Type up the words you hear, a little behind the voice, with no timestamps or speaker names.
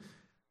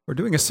We're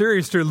doing a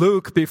series through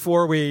Luke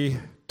before we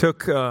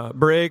took a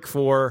break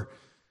for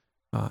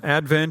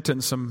Advent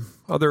and some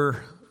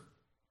other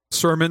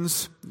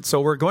sermons.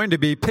 So we're going to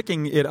be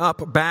picking it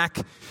up back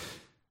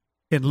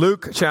in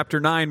Luke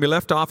chapter 9. We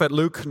left off at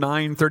Luke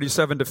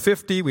 9:37 to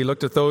 50. We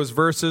looked at those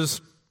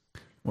verses.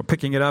 We're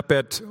picking it up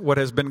at what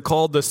has been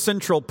called the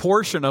central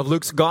portion of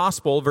Luke's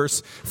gospel, verse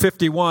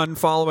 51,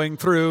 following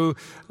through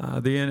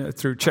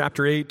through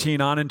chapter 18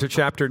 on into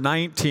chapter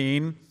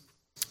 19.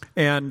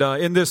 And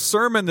in this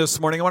sermon this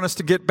morning, I want us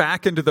to get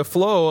back into the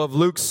flow of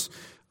Luke's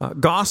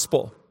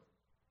gospel.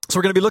 So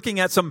we're going to be looking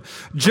at some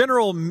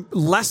general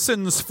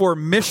lessons for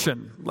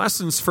mission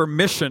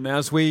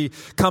as we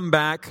come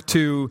back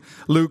to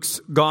Luke's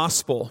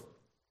gospel.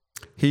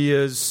 He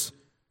is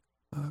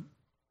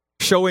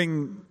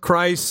showing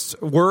Christ's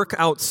work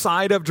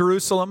outside of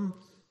Jerusalem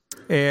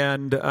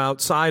and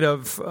outside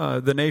of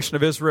the nation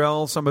of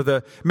Israel, some of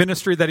the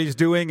ministry that he's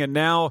doing. And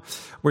now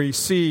we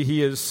see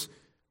he is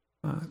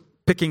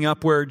picking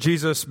up where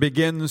Jesus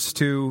begins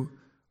to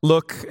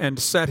look and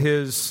set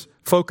his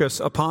focus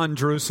upon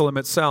Jerusalem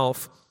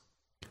itself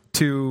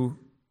to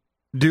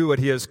do what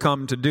he has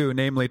come to do,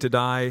 namely to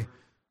die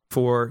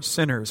for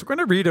sinners. We're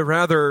going to read a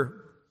rather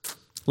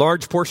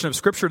large portion of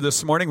Scripture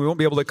this morning. We won't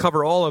be able to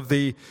cover all of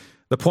the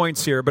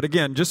points here, but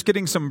again, just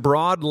getting some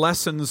broad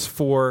lessons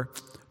for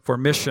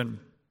mission.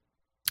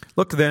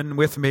 Look then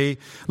with me,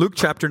 Luke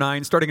chapter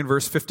 9, starting in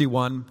verse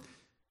 51.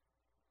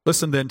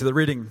 Listen then to the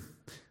reading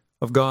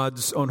of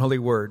God's own holy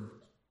word.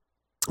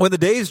 When the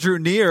days drew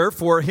near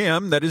for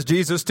him, that is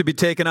Jesus, to be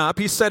taken up,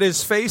 he set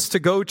his face to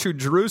go to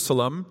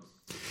Jerusalem,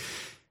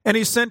 and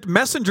he sent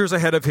messengers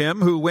ahead of him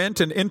who went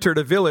and entered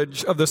a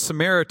village of the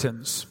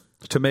Samaritans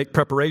to make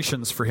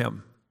preparations for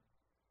him.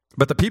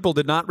 But the people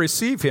did not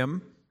receive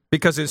him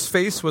because his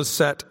face was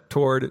set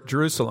toward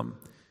Jerusalem.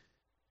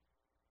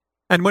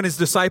 And when his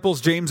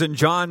disciples James and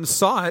John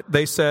saw it,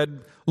 they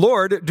said,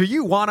 "Lord, do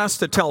you want us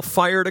to tell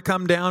fire to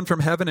come down from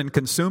heaven and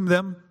consume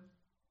them?"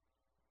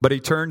 But he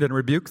turned and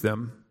rebuked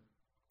them,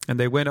 and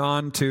they went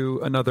on to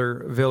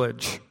another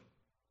village.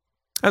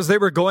 As they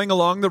were going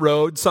along the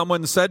road,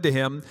 someone said to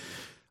him,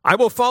 "I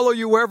will follow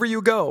you wherever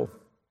you go."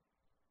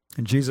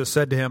 And Jesus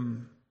said to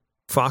him,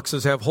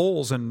 "Foxes have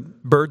holes and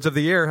birds of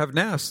the air have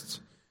nests,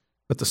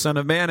 but the Son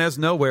of Man has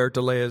nowhere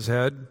to lay his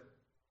head."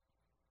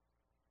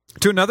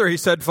 To another he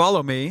said,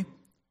 "Follow me."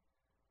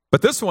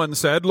 But this one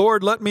said,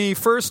 "Lord, let me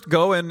first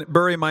go and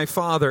bury my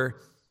father."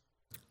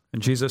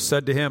 And Jesus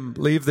said to him,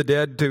 "Leave the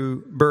dead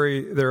to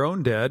bury their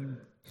own dead.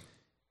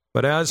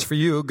 But as for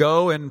you,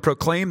 go and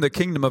proclaim the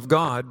kingdom of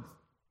God."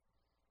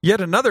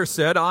 Yet another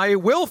said, "I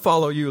will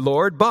follow you,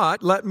 Lord,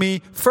 but let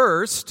me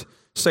first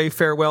say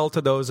farewell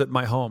to those at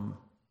my home."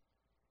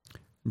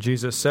 And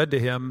Jesus said to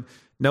him,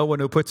 "No one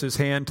who puts his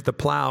hand to the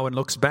plow and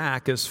looks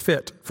back is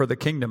fit for the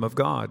kingdom of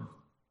God."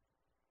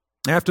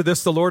 After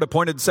this, the Lord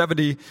appointed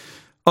 70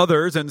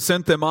 others and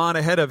sent them on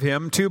ahead of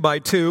him, 2 by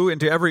 2,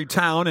 into every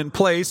town and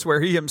place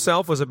where he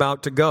himself was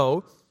about to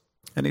go.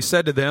 And he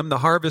said to them, "The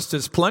harvest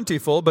is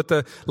plentiful, but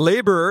the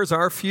laborers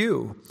are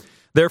few.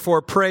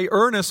 Therefore pray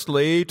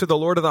earnestly to the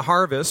Lord of the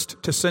harvest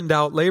to send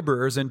out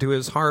laborers into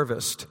his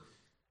harvest.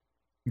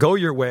 Go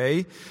your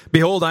way.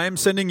 Behold, I am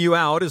sending you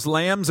out as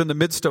lambs in the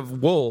midst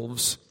of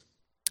wolves.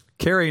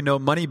 Carry no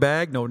money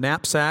bag, no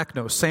knapsack,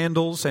 no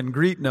sandals, and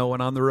greet no one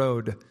on the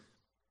road.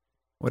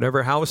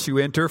 Whatever house you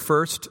enter,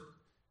 first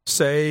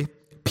say,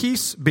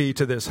 'Peace be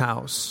to this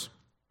house.'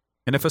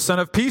 And if a son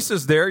of peace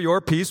is there,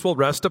 your peace will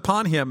rest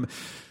upon him.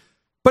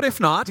 But if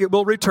not, it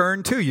will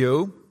return to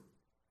you.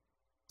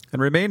 And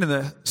remain in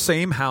the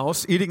same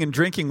house, eating and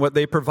drinking what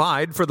they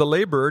provide, for the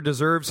laborer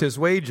deserves his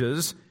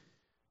wages.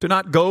 Do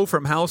not go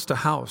from house to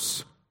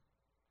house.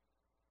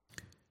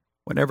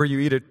 Whenever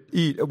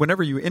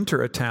you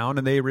enter a town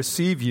and they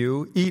receive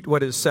you, eat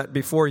what is set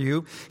before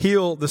you,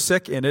 heal the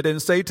sick in it,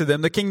 and say to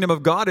them, 'The kingdom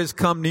of God is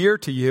come near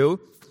to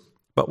you.'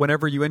 But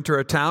whenever you enter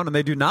a town and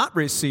they do not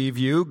receive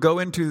you, go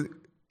into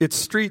its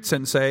streets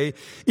and say,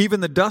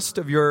 'Even the dust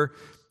of your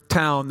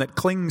town that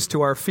clings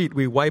to our feet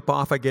we wipe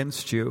off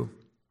against you.'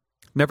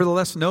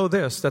 Nevertheless, know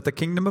this, that the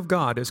kingdom of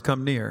God is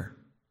come near.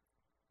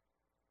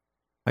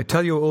 I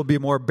tell you, it will be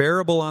more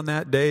bearable on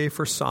that day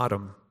for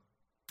Sodom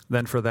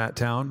than for that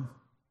town.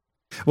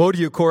 Woe to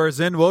you,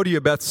 Chorazin! Woe to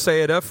you,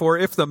 Bethsaida! For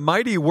if the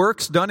mighty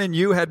works done in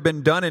you had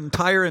been done in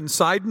Tyre and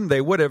Sidon,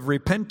 they would have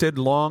repented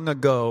long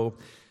ago,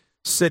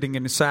 sitting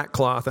in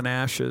sackcloth and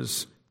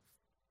ashes.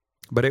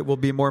 But it will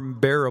be more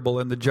bearable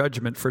in the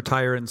judgment for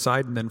Tyre and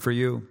Sidon than for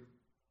you.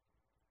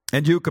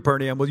 And you,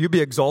 Capernaum, will you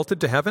be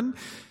exalted to heaven?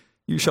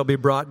 You shall be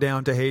brought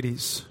down to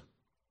Hades.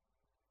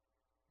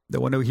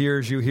 The one who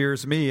hears you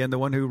hears me, and the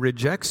one who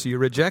rejects you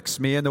rejects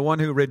me, and the one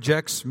who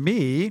rejects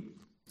me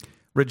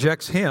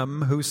rejects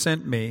him who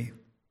sent me."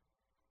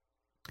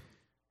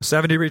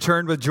 70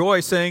 returned with joy,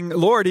 saying,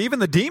 "Lord, even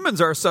the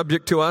demons are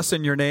subject to us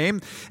in your name."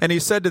 And he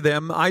said to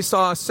them, "I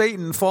saw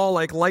Satan fall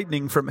like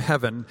lightning from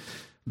heaven.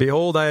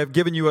 Behold, I have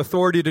given you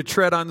authority to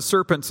tread on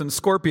serpents and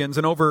scorpions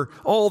and over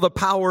all the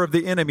power of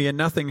the enemy, and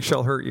nothing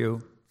shall hurt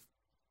you.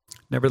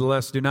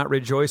 Nevertheless, do not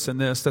rejoice in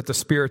this, that the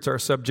spirits are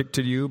subject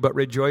to you, but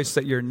rejoice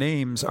that your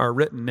names are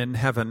written in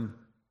heaven."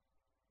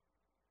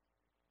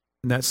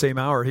 In that same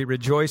hour, he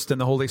rejoiced in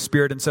the Holy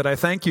Spirit and said, "I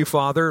thank you,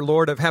 Father,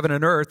 Lord of heaven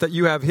and earth, that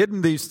you have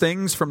hidden these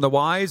things from the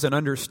wise and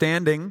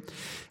understanding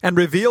and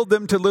revealed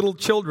them to little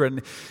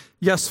children.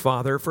 Yes,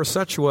 Father, for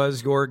such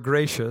was your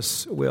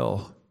gracious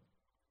will.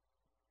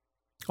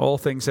 All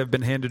things have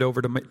been handed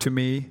over to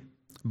me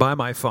by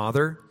my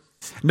Father.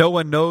 No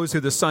one knows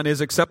who the Son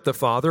is except the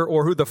Father,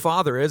 or who the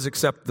Father is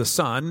except the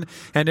Son,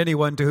 and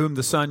anyone to whom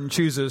the Son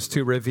chooses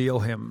to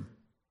reveal him."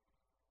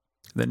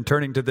 Then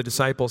turning to the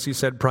disciples, he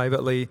said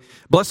privately,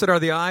 "Blessed are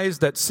the eyes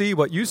that see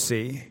what you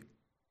see.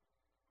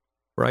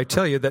 For I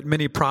tell you that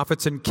many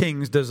prophets and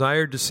kings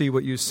desired to see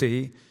what you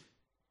see,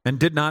 and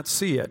did not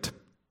see it,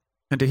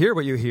 and to hear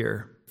what you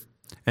hear,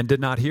 and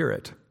did not hear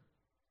it."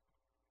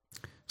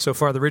 So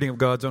far, the reading of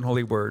God's own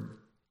holy word.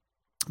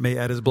 May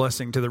add his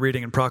blessing to the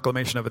reading and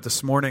proclamation of it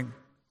this morning.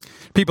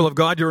 People of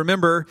God,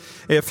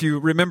 if you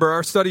remember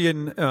our study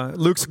in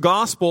Luke's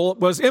gospel,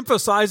 was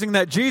emphasizing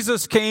that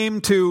Jesus came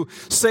to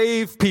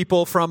save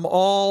people from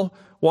all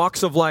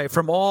walks of life,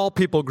 from all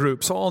people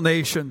groups, all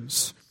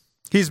nations.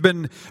 He's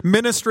been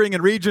ministering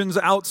in regions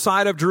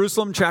outside of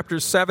Jerusalem.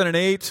 Chapters 7 and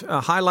 8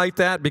 highlight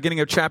that, beginning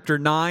of chapter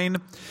 9.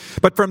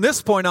 But from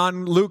this point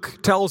on, Luke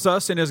tells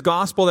us in his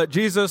gospel that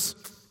Jesus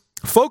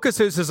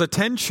focuses his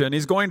attention,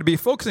 he's going to be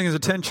focusing his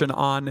attention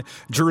on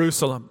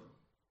Jerusalem.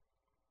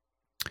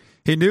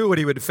 He knew what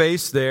he would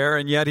face there,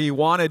 and yet he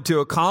wanted to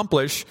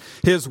accomplish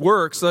his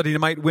work so that he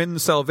might win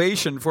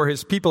salvation for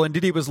his people.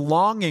 Indeed, he was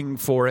longing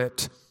for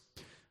it.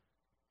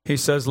 He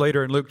says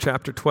later in Luke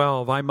chapter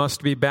 12, "I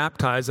must be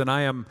baptized, and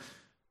I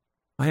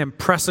am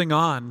pressing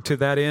on to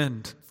that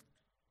end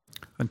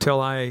until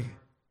I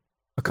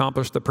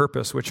accomplish the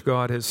purpose which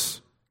God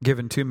has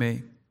given to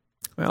me."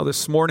 Well,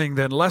 this morning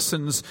then,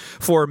 lessons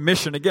for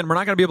mission. Again, we're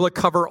not going to be able to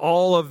cover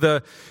all of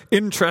the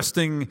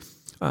interesting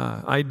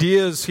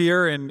ideas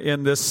here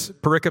in this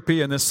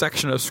pericope, in this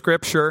section of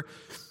Scripture,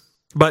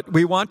 but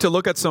we want to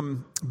look at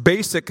some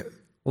basic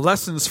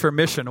lessons for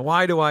mission.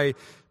 Why do I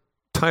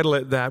title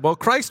it that? Well,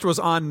 Christ was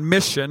on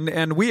mission,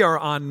 and we are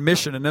on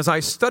mission. And as I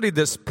studied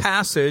this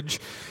passage,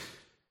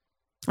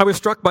 I was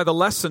struck by the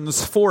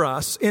lessons for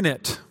us in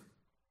it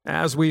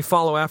as we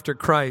follow after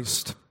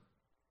Christ,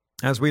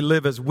 as we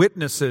live as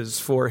witnesses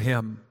for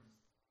him.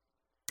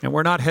 And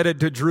we're not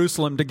headed to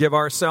Jerusalem to give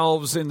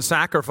ourselves in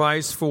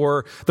sacrifice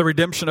for the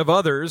redemption of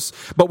others,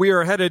 but we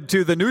are headed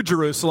to the New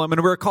Jerusalem,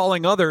 and we're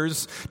calling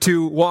others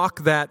to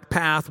walk that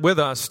path with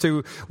us,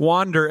 to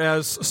wander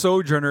as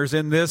sojourners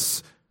in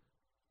this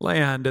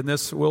land, in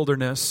this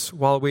wilderness,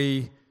 while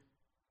we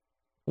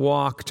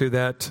walk to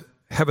that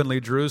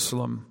heavenly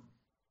Jerusalem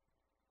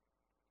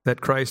that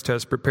Christ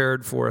has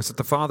prepared for us, that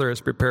the Father has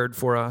prepared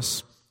for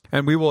us.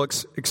 And we will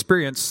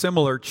experience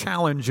similar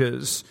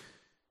challenges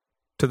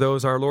to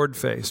those our Lord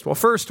faced. Well,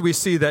 first we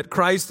see that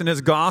Christ and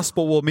his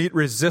gospel will meet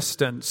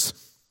resistance.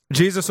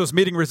 Jesus was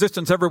meeting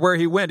resistance everywhere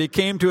he went. He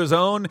came to his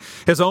own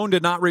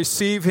did not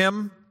receive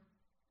him.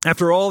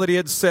 After all that he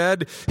had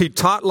said, he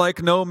taught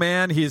like no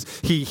man, he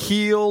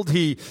healed,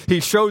 he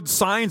showed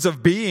signs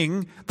of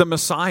being the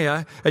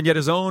Messiah, and yet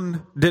his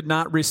own did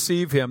not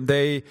receive him.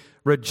 They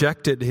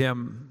rejected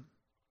him.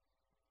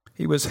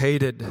 He was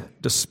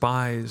hated,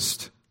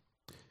 despised.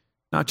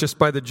 Not just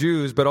by the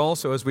Jews, but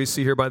also, as we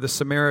see here, by the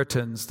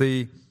Samaritans,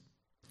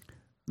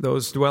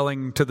 those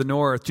dwelling to the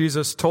north.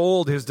 Jesus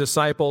told his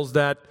disciples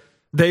that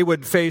they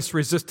would face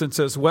resistance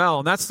as well.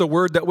 And that's the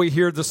word that we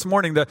hear this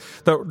morning,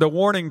 the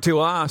warning to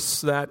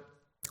us that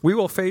we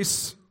will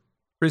face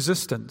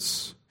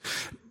resistance.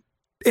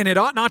 And it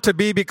ought not to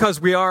be because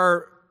we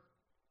are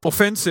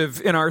offensive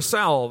in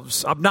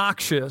ourselves,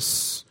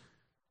 obnoxious,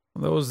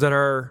 those that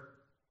are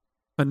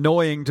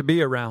annoying to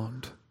be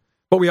around.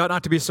 But we ought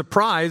not to be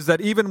surprised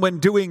that even when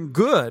doing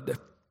good,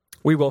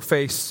 we will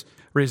face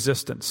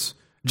resistance.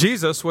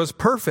 Jesus was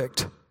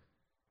perfect,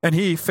 and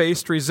he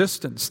faced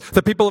resistance.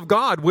 The people of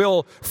God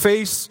will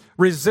face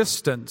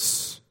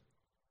resistance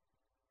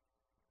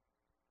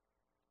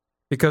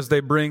because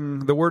they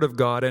bring the Word of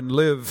God and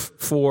live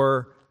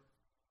for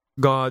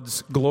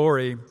God's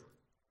glory.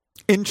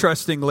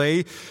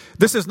 Interestingly,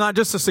 this is not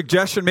just a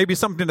suggestion, maybe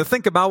something to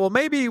think about. Well,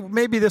 maybe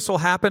this will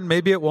happen,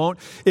 maybe it won't.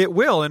 It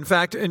will. In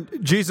fact,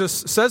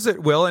 Jesus says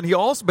it will,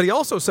 but he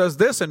also says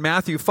this in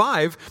Matthew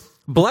 5,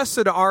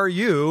 "Blessed are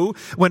you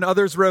when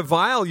others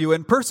revile you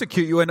and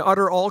persecute you and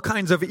utter all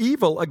kinds of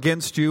evil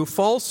against you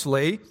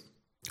falsely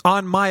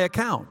on my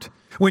account.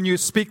 When you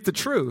speak the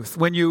truth,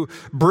 when you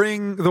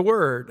bring the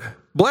word,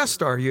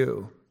 blessed are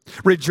you.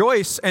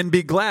 Rejoice and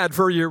be glad,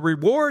 for your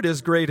reward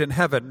is great in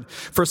heaven,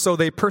 for so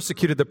they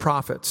persecuted the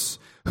prophets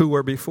who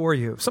were before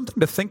you."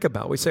 Something to think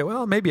about. We say,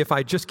 well, maybe if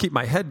I just keep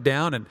my head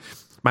down and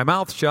my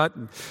mouth shut,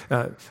 and,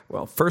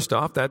 well, first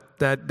off,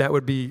 that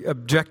would be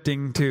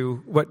objecting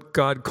to what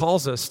God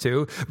calls us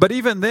to. But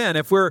even then,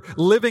 if we're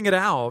living it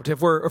out,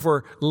 if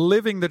we're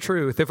living the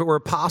truth, if it were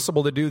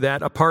possible to do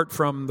that apart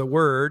from the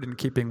Word in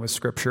keeping with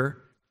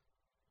Scripture,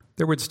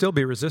 there would still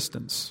be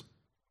resistance.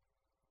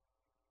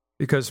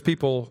 Because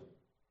people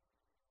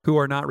who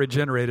are not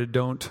regenerated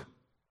don't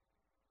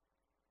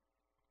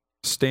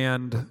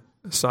stand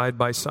side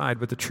by side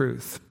with the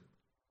truth.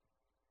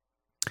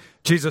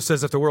 Jesus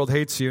says, if the world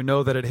hates you,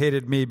 know that it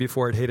hated me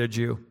before it hated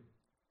you.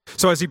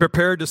 So as he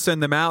prepared to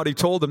send them out, he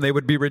told them they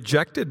would be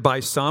rejected by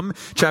some.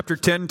 Chapter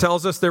 10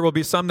 tells us there will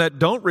be some that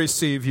don't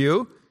receive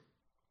you.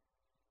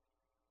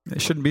 They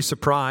shouldn't be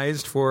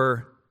surprised,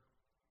 for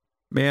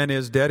man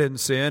is dead in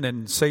sin,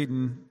 and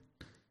Satan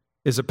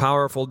is a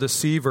powerful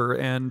deceiver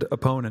and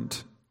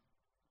opponent.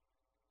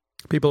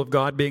 People of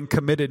God being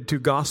committed to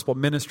gospel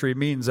ministry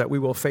means that we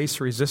will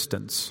face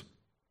resistance.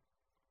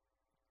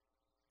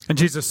 And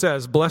Jesus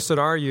says, blessed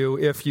are you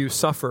if you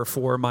suffer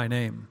for my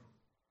name.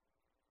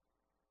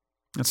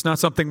 It's not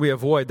something we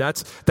avoid.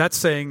 That's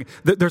saying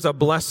that there's a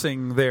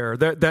blessing there.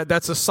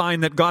 That's a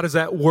sign that God is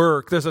at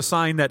work. There's a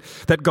sign that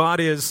God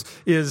is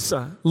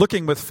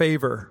looking with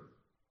favor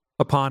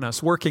upon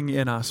us, working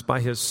in us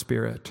by His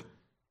Spirit.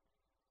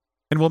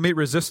 And we'll meet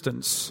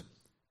resistance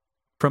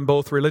from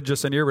both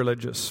religious and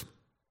irreligious.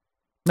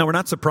 Now, we're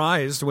not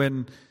surprised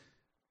when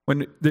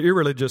the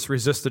irreligious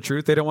resist the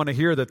truth. They don't want to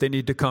hear that they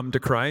need to come to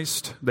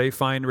Christ. They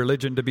find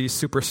religion to be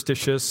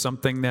superstitious,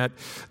 something that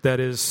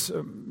is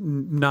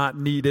not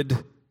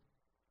needed.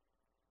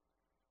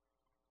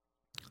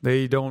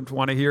 They don't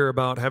want to hear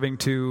about having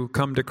to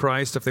come to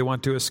Christ if they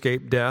want to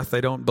escape death. They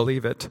don't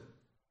believe it.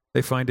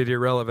 They find it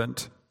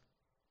irrelevant.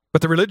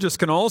 But the religious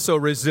can also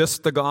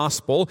resist the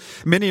gospel.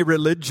 Many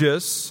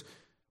religious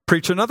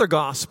preach another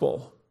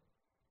gospel.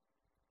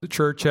 The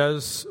church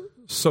as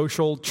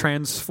social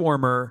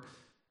transformer,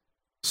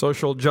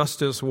 social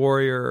justice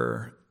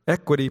warrior,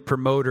 equity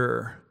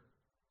promoter.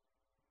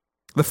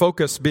 The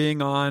focus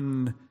being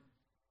on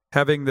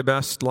having the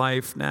best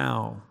life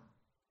now.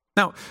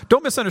 Now,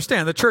 don't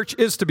misunderstand. The church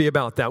is to be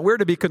about that. We're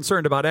to be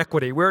concerned about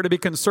equity. We're to be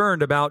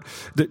concerned about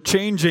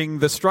changing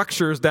the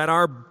structures that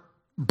are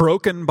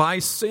broken by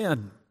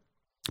sin.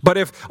 But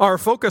if our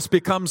focus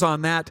becomes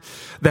on that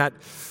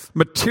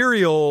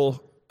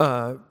material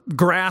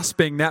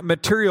grasping, that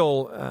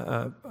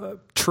material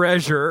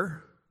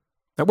treasure,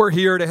 that we're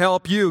here to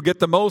help you get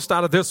the most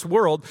out of this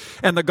world,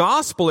 and the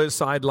gospel is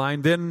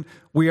sidelined, then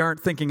we aren't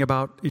thinking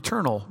about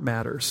eternal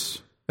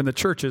matters. And the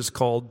church is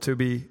called to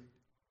be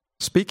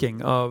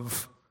speaking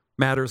of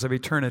matters of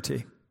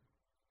eternity.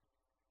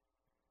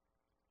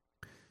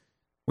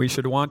 We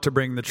should want to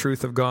bring the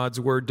truth of God's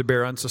word to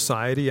bear on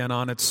society and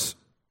on its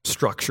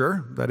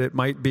structure, that it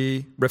might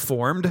be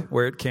reformed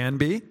where it can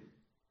be.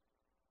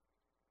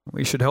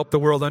 We should help the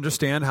world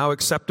understand how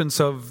acceptance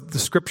of the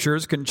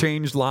scriptures can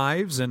change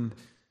lives and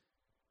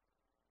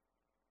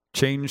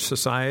change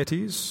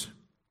societies.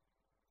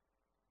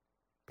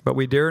 But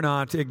we dare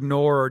not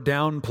ignore or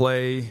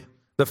downplay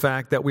the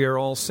fact that we are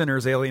all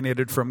sinners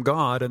alienated from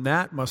God, and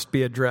that must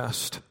be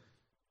addressed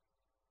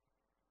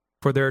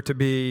for there to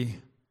be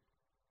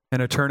an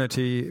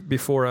eternity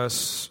before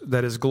us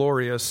that is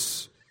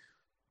glorious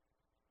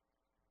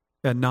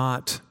and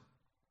not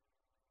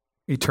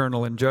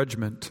eternal in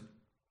judgment.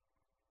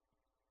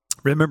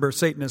 Remember,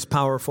 Satan is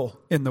powerful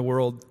in the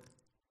world.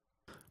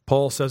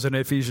 Paul says in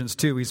Ephesians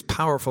 2, he's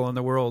powerful in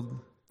the world.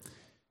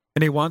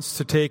 And he wants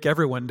to take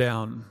everyone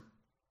down.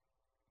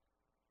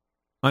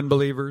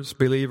 Unbelievers,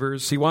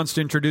 believers. He wants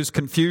to introduce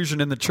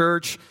confusion in the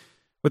church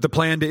with the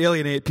plan to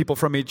alienate people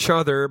from each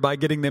other by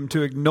getting them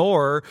to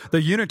ignore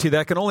the unity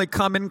that can only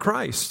come in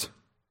Christ.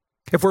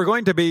 If we're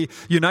going to be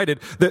united,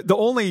 the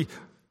only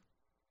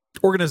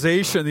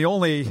organization, the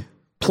only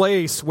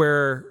place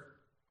where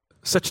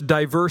such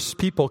diverse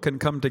people can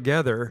come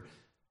together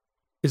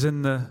is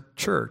in the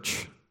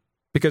church,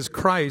 because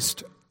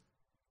Christ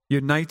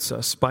unites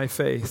us by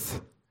faith.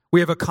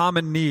 We have a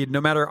common need,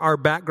 no matter our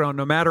background,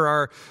 no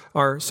matter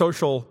our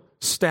social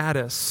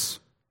status.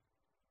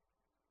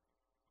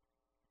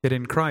 Yet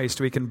in Christ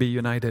we can be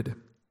united.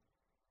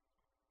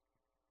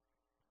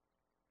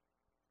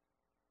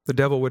 The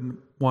devil would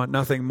want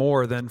nothing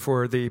more than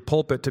for the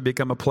pulpit to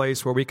become a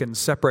place where we can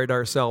separate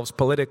ourselves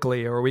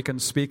politically, or we can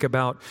speak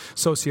about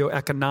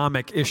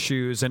socioeconomic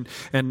issues and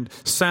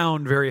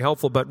sound very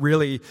helpful, but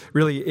really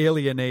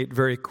alienate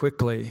very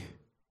quickly.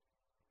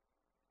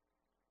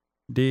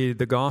 Indeed,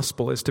 the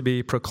gospel is to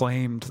be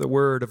proclaimed, the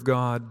word of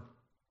God.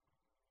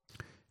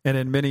 And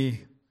in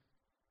many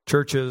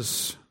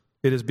churches,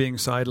 it is being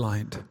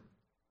sidelined.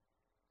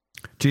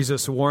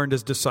 Jesus warned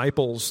his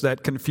disciples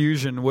that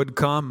confusion would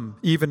come,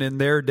 even in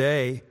their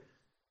day,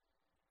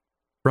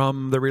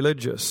 from the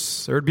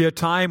religious. There would be a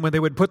time when they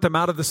would put them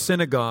out of the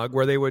synagogue,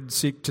 where they would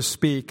seek to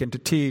speak and to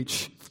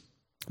teach,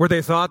 where they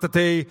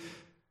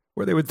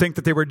would think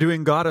that they were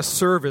doing God a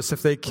service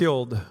if they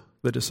killed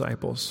the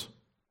disciples.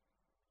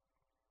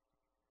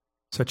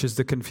 Such is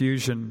the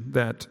confusion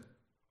that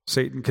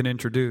Satan can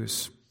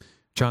introduce.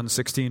 John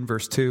 16,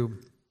 verse 2.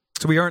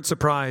 So we aren't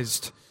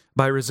surprised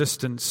by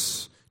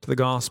resistance to the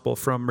gospel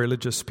from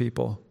religious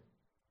people.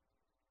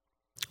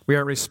 We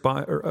aren't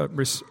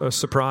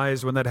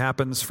surprised when that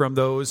happens from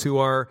those who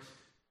are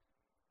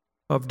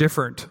of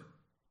different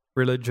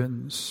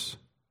religions,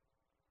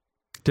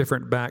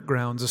 different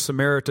backgrounds. The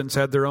Samaritans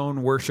had their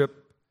own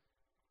worship,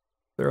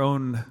 their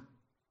own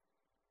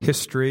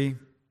history.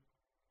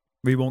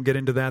 We won't get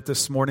into that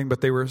this morning,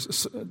 but they were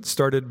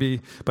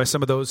started by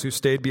some of those who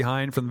stayed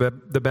behind from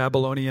the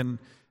Babylonian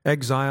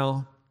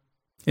exile,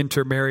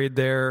 intermarried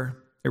there.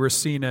 They were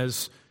seen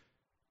as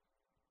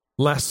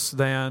less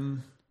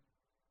than,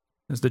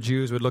 as the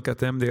Jews would look at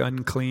them, the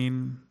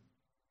unclean.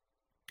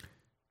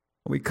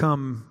 We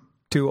come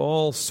to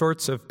all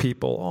sorts of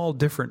people, all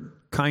different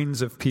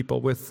kinds of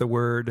people with the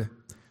word.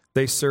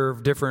 They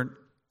serve different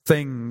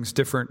things,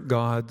 different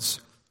gods.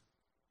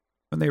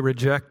 When they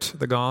reject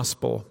the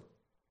gospel,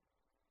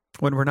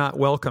 when we're not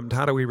welcomed,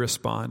 how do we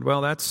respond? Well,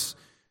 that's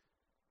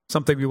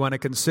something we want to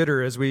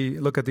consider as we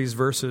look at these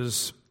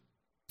verses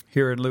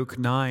here in Luke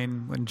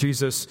 9, when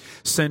Jesus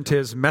sent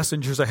his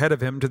messengers ahead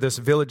of him to this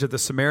village of the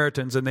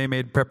Samaritans, and they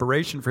made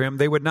preparation for him.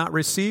 They would not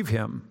receive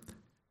him.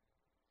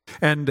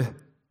 And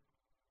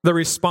the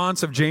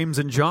response of James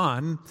and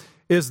John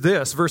is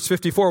this, verse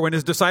 54, when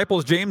his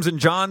disciples James and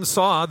John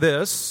saw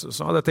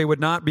that they would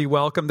not be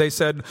welcome, they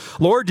said,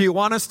 "Lord, do you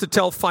want us to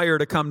tell fire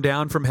to come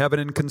down from heaven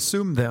and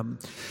consume them?"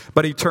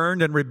 But he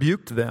turned and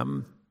rebuked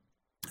them.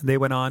 They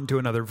went on to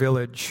another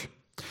village.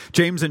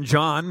 James and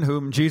John,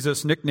 whom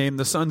Jesus nicknamed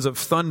the sons of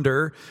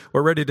thunder,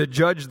 were ready to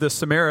judge the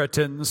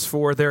Samaritans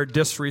for their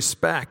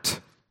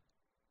disrespect.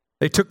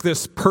 They took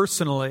this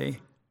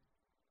personally.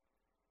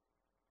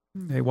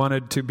 They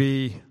wanted to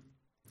be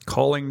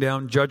calling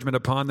down judgment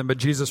upon them, but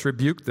Jesus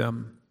rebuked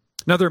them.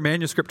 Another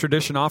manuscript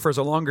tradition offers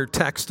a longer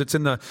text. It's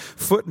in the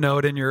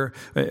footnote in your,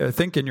 I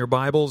think in your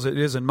Bibles. It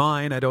is in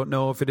mine. I don't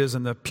know if it is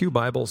in the Pew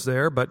Bibles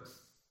there, but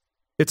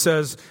it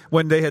says,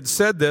 when they had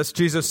said this,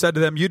 Jesus said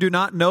to them, "You do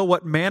not know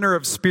what manner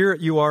of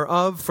spirit you are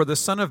of, for the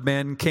Son of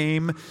Man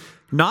came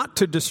not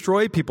to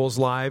destroy people's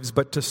lives,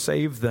 but to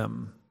save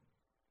them."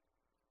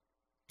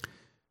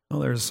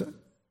 Well, there's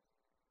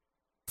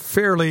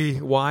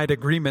fairly wide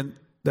agreement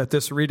that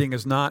this reading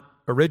is not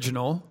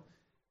original,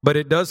 but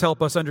it does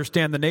help us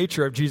understand the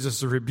nature of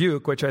Jesus'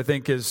 rebuke, which I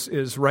think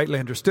is rightly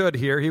understood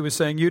here. He was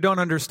saying, you don't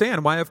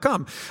understand why I've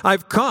come.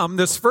 I've come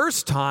this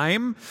first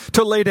time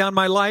to lay down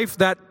my life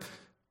that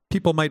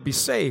people might be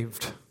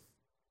saved.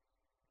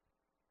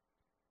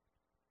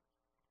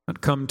 Not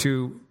come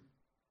to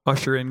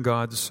usher in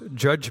God's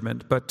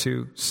judgment, but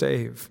to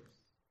save.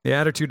 The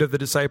attitude of the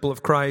disciple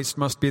of Christ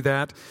must be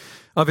that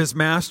of his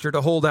master, to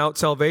hold out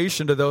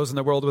salvation to those in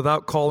the world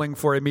without calling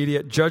for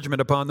immediate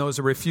judgment upon those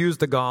who refuse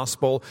the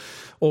gospel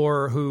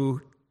or who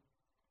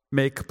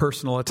make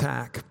personal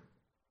attack.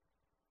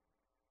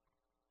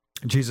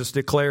 Jesus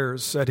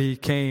declares that he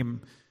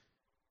came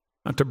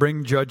not to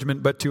bring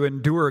judgment, but to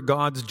endure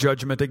God's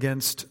judgment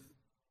against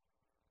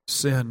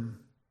sin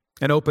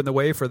and open the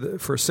way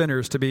for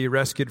sinners to be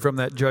rescued from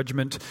that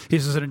judgment. He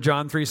says in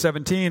John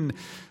 3:17,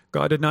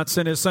 God did not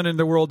send his Son into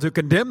the world to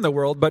condemn the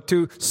world, but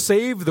to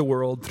save the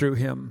world through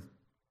him.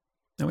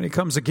 And when he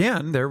comes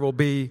again, there will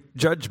be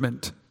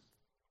judgment.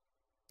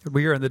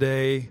 We are in the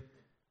day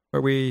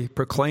where we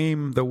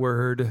proclaim the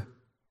word.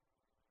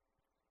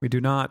 We do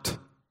not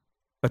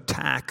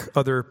attack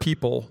other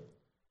people,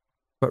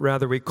 but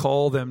rather we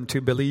call them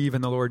to believe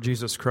in the Lord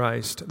Jesus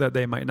Christ, that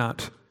they might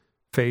not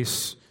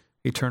face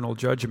eternal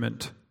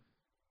judgment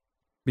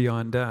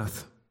beyond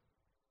death.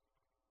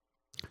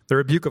 The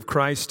rebuke of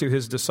Christ to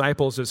his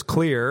disciples is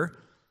clear,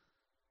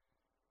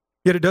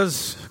 yet it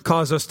does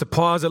cause us to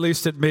pause. At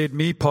least it made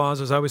me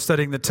pause as I was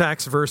studying the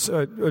text.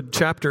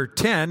 Chapter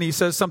 10, he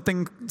says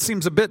something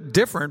seems a bit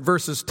different.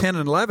 Verses 10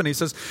 and 11, he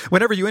says,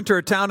 "Whenever you enter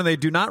a town and they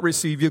do not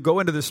receive you, go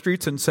into the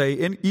streets and say,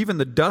 even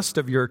the dust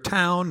of your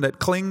town that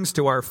clings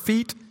to our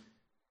feet,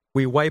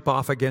 we wipe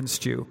off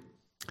against you.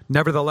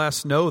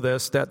 Nevertheless, know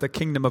this, that the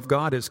kingdom of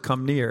God is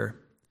come near."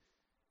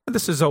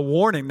 This is a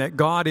warning that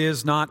God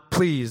is not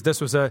pleased.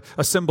 This was a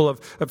symbol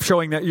of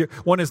showing that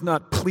one is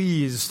not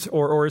pleased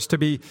or is to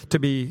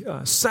be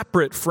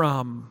separate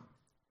from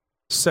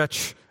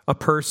such a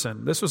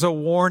person. This was a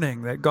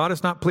warning that God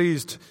is not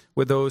pleased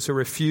with those who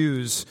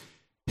refuse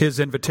his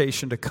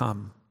invitation to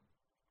come.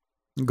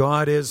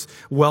 God is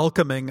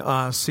welcoming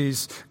us.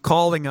 He's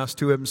calling us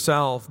to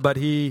himself, but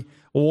he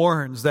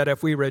warns that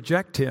if we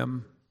reject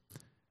him,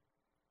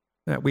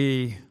 that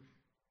we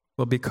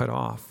will be cut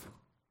off.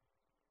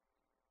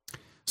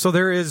 So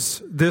there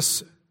is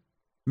this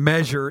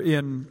measure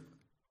in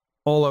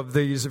all of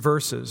these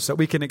verses, that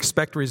we can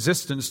expect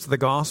resistance to the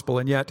gospel,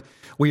 and yet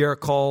we are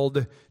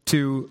called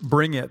to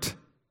bring it.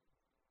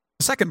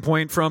 The second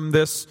point from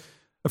these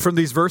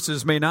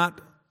verses may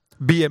not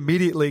be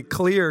immediately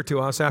clear to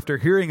us after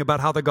hearing about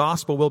how the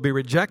gospel will be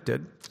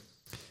rejected.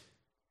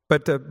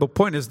 But the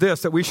point is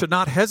this, that we should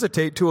not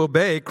hesitate to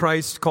obey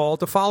Christ's call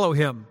to follow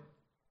him.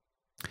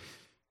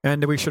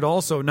 And we should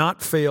also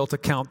not fail to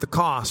count the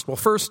cost. Well,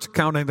 first,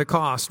 counting the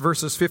cost.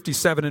 Verses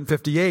 57 and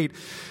 58.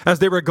 As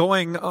they were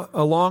going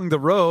along the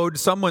road,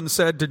 someone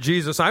said to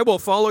Jesus, "I will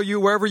follow you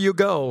wherever you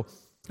go."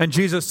 And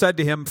Jesus said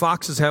to him,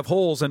 "Foxes have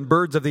holes and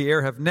birds of the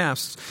air have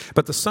nests,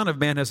 but the Son of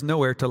Man has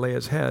nowhere to lay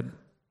his head."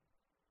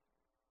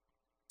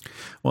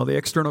 Well, the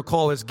external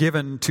call is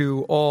given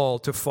to all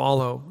to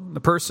follow.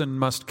 The person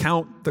must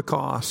count the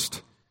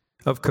cost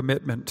of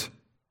commitment.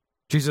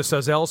 Jesus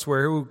says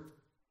elsewhere,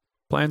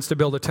 Plans to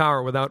build a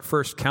tower without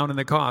first counting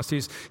the cost.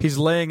 He's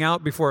laying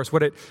out before us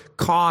what it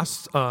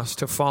costs us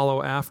to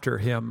follow after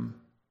him.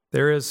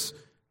 There is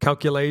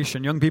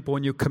calculation. Young people,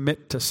 when you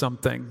commit to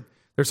something,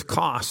 there's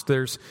cost,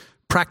 there's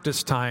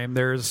practice time,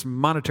 there's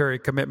monetary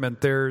commitment,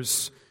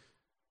 there's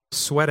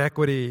sweat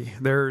equity,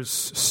 there's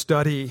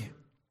study.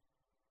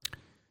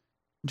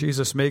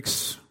 Jesus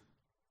makes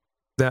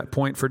that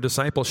point for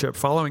discipleship.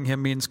 Following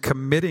him means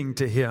committing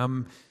to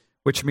him,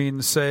 which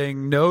means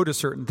saying no to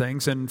certain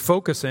things and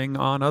focusing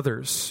on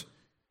others.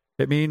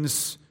 It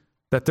means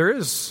that there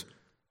is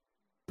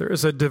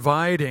a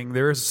dividing.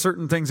 There is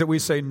certain things that we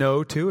say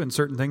no to and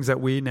certain things that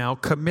we now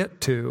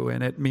commit to,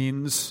 and it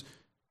means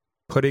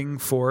putting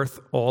forth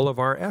all of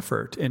our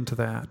effort into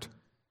that.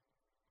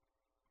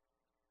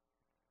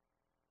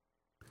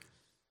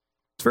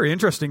 It's very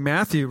interesting.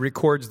 Matthew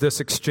records this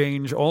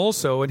exchange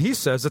also, and he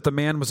says that the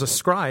man was a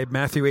scribe.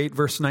 Matthew 8,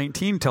 verse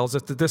 19 tells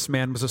us that this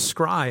man was a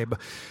scribe.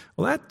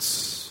 Well,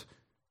 that's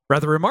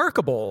rather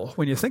remarkable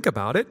when you think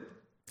about it.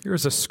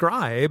 Here's a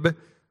scribe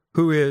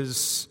who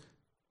is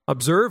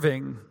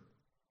observing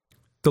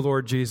the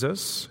Lord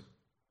Jesus,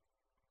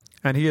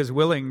 and he is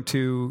willing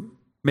to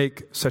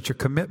make such a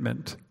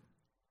commitment.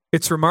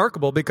 It's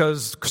remarkable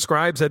because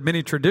scribes had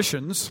many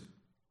traditions,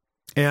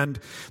 and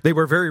they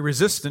were very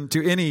resistant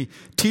to any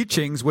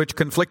teachings which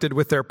conflicted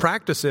with their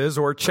practices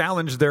or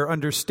challenged their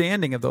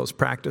understanding of those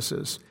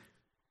practices.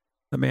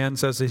 The man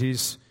says that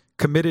he's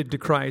committed to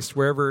Christ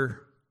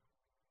wherever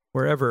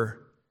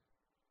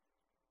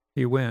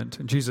he went.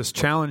 And Jesus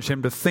challenged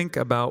him to think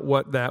about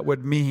what that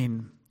would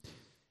mean.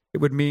 It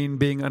would mean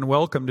being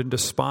unwelcomed and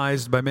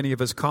despised by many of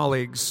his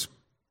colleagues.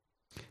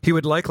 He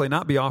would likely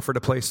not be offered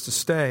a place to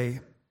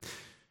stay.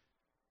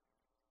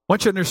 I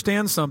want you to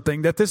understand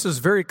something, that this is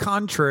very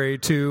contrary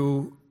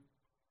to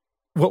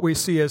what we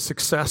see as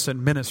success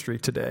in ministry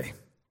today.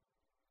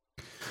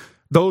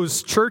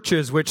 Those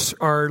churches which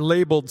are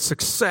labeled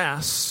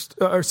successful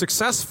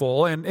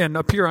and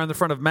appear on the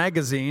front of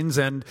magazines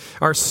and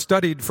are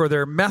studied for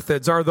their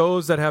methods are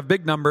those that have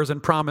big numbers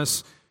and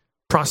promise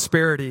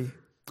prosperity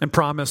and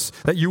promise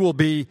that you will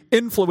be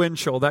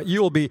influential, that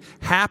you will be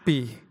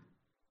happy.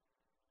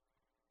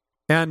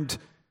 And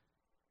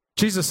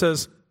Jesus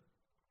says,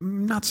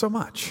 not so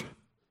much.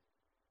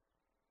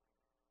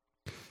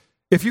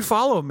 If you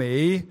follow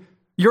me,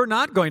 you're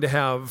not going to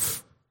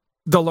have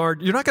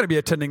you're not going to be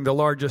attending the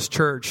largest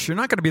church. You're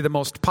not going to be the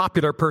most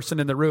popular person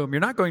in the room. You're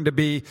not going to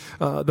be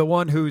the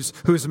one who's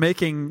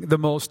making the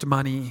most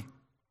money.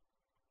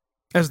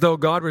 As though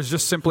God was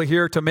just simply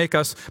here to make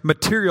us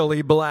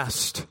materially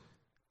blessed.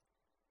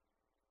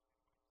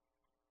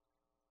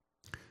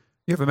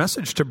 You have a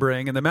message to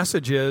bring, and the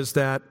message is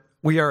that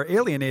we are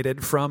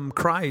alienated from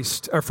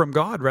Christ, or from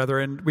God rather,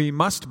 and we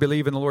must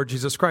believe in the Lord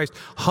Jesus Christ,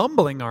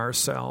 humbling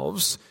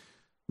ourselves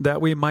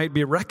that we might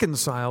be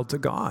reconciled to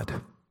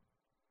God.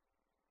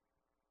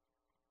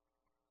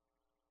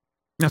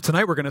 Now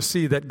tonight we're going to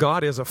see that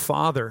God is a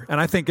father,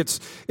 and I think it's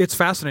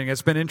fascinating.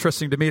 It's been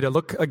interesting to me to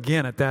look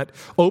again at that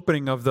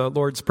opening of the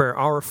Lord's Prayer,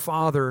 our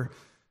Father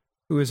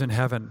who is in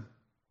heaven.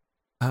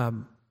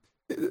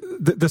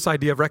 This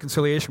idea of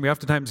reconciliation, we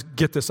oftentimes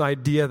get this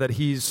idea that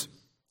He's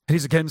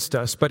against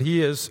us, but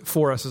He is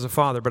for us as a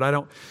father. But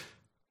I'm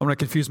going to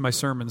confuse my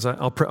sermons.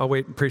 I'll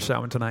wait and preach that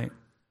one tonight.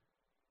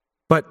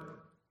 But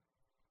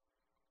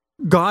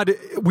God,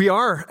 we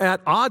are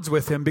at odds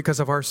with Him because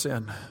of our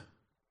sin.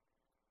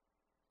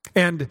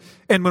 And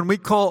when we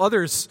call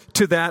others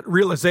to that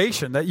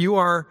realization that you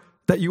are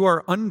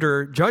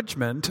under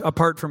judgment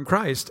apart from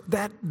Christ,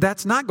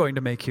 that's not going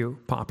to make you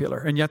popular.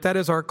 And yet that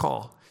is our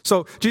call.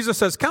 So Jesus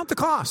says, count the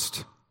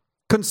cost.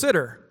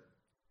 Consider.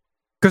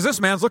 Because this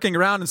man's looking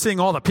around and seeing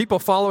all the people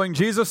following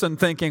Jesus and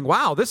thinking,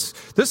 wow, this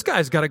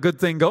guy's got a good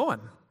thing going.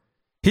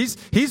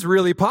 He's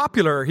really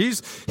popular.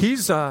 He's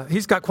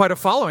got quite a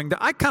following.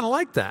 I kind of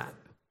like that.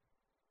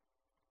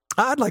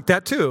 I'd like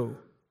that too.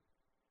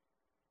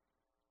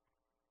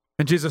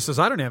 And Jesus says,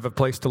 I don't have a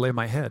place to lay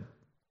my head.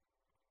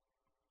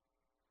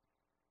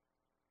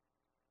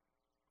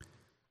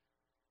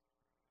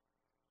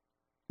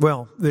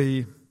 Well,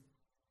 the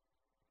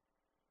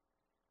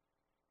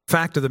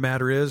fact of the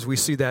matter is, we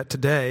see that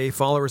today,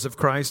 followers of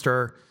Christ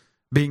are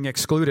being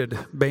excluded,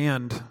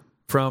 banned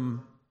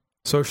from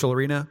social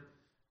arena.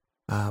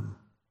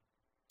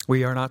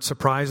 We are not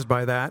surprised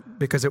by that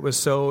because it was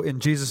so in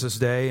Jesus'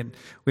 day, and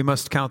we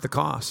must count the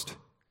cost.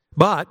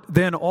 But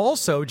then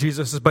also,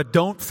 Jesus says, but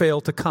don't fail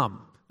to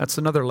come. That's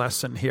another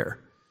lesson here.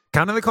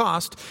 Counting the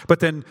cost, but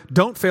then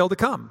don't fail to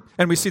come.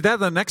 And we see that in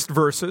the next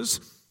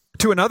verses.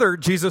 To another,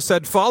 Jesus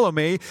said, follow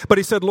me. But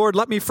he said, Lord,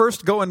 let me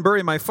first go and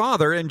bury my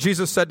father. And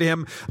Jesus said to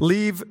him,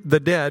 leave the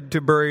dead to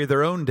bury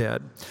their own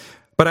dead.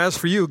 But as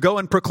for you, go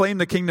and proclaim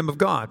the kingdom of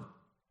God.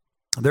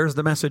 There's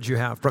the message you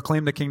have.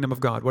 Proclaim the kingdom of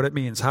God, what it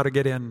means, how to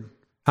get in,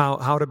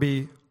 how to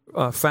be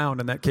found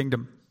in that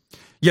kingdom.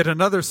 Yet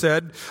another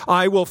said,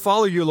 I will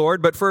follow you,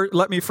 Lord, but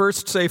let me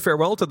first say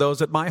farewell to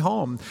those at my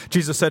home.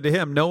 Jesus said to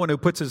him, no one who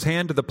puts his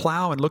hand to the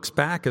plow and looks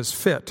back is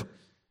fit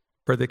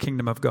for the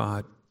kingdom of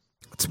God.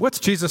 What's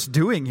Jesus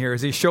doing here?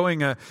 Is he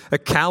showing a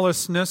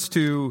callousness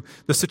to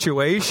the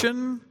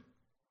situation?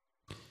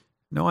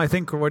 No, I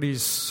think what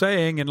he's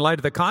saying in light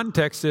of the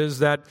context is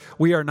that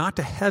we are not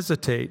to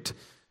hesitate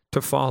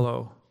to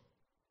follow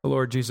the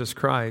Lord Jesus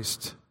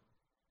Christ,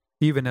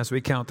 even as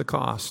we count the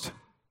cost.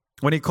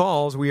 When he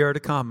calls, we are to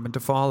come and to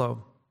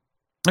follow.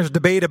 There's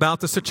debate about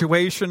the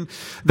situation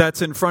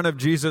that's in front of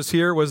Jesus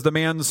here. Was the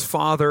man's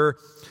father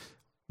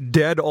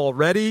dead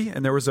already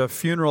and there was a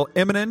funeral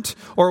imminent?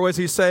 Or was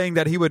he saying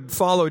that he would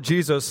follow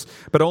Jesus,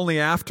 but only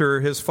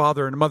after his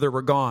father and mother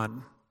were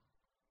gone?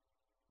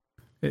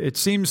 It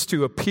seems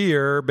to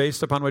appear,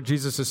 based upon what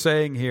Jesus is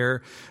saying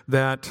here,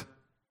 that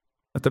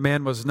the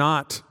man was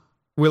not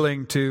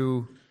willing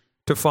to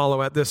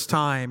follow at this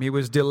time. He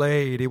was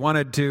delayed. He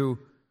wanted to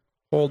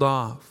hold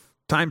off.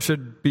 Time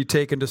should be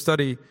taken to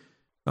study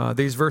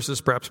these verses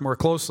perhaps more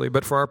closely.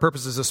 But for our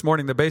purposes this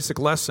morning, the basic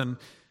lesson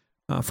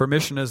for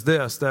mission is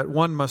this, that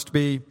one must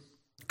be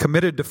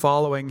committed to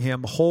following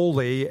him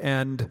wholly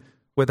and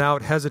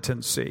without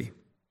hesitancy.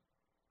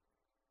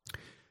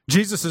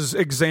 Jesus'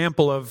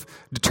 example of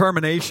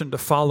determination to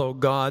follow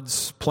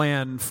God's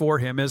plan for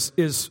him is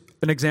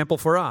an example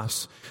for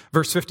us.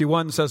 Verse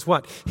 51 says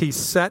what? He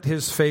set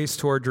his face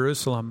toward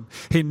Jerusalem.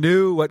 He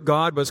knew what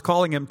God was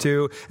calling him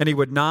to, and he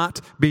would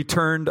not be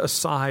turned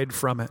aside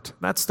from it.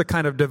 That's the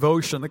kind of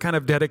devotion, the kind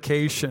of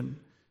dedication,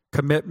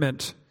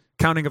 commitment,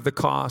 counting of the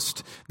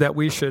cost that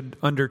we should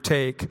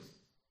undertake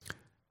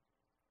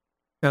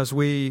as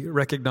we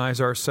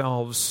recognize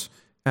ourselves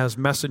as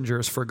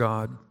messengers for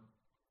God,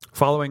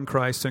 following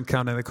Christ and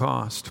counting the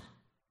cost.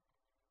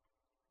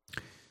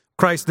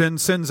 Christ then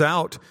sends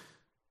out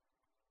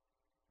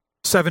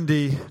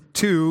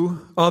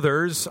 72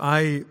 others.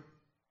 I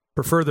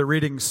prefer the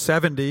reading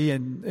 70.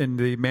 In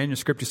the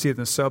manuscript, you see it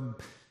in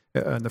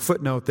the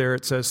footnote there,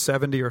 it says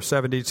 70 or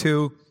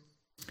 72.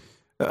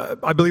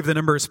 I believe the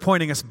number is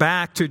pointing us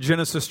back to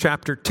Genesis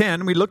chapter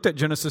 10. We looked at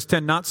Genesis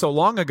 10 not so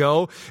long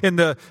ago in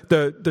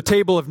the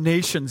table of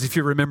nations, if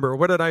you remember.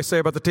 What did I say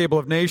about the table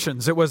of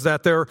nations? It was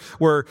that there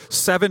were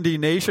 70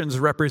 nations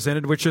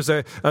represented, which is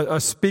a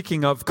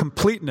speaking of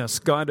completeness.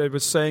 God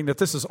was saying that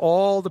this is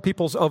all the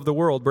peoples of the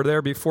world were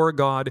there before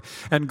God,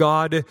 and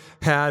God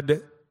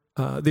had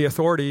the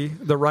authority,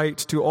 the right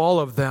to all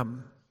of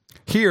them.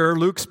 Here,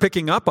 Luke's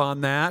picking up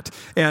on that,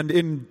 and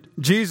in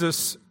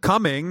Jesus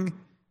coming,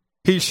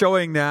 he's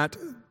showing that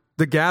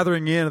the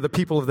gathering in of the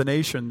people of the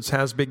nations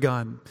has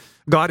begun.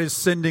 God is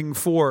sending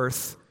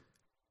forth,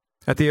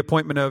 at the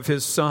appointment of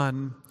his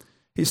Son,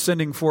 he's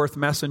sending forth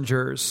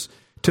messengers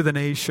to the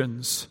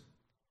nations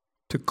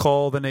to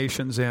call the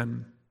nations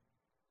in.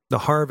 The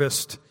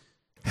harvest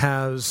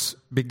has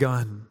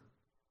begun.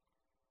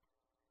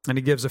 And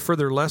he gives a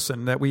further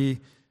lesson that we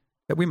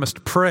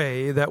must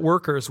pray that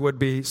workers would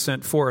be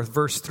sent forth.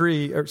 Verse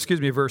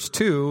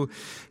 2,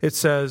 it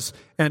says,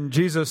 and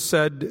Jesus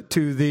said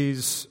to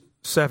these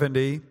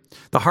 70,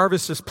 the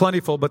harvest is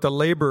plentiful, but the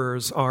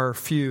laborers are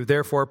few.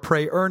 Therefore,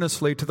 pray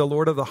earnestly to the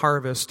Lord of the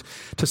harvest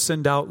to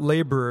send out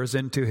laborers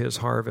into his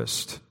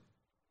harvest.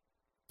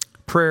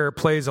 Prayer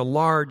plays a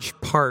large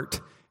part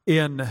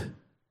in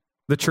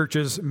the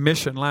church's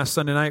mission. Last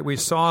Sunday night, we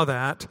saw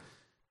that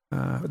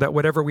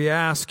whatever we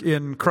ask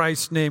in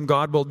Christ's name,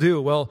 God will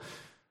do. Well,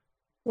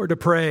 we're to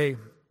pray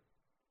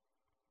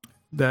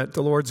that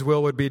the Lord's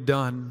will would be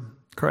done.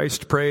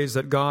 Christ prays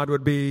that God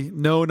would be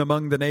known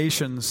among the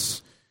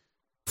nations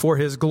for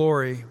his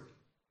glory.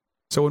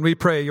 So when we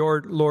pray,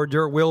 Lord,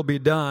 your will be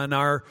done,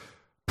 our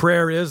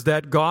prayer is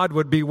that God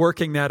would be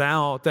working that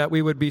out, that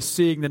we would be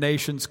seeing the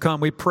nations come.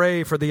 We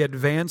pray for the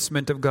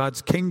advancement of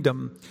God's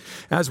kingdom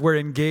as we're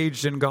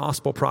engaged in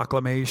gospel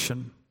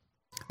proclamation,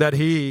 that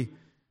he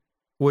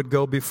would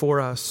go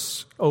before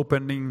us,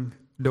 opening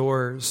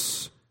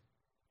doors.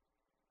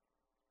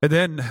 And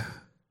then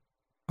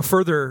a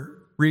further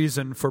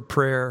reason for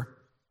prayer.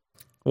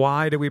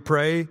 Why do we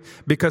pray?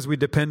 Because we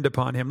depend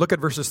upon him. Look at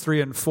verses 3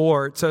 and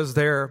 4. It says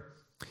there,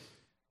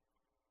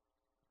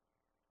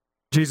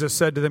 Jesus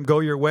said to them,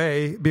 go your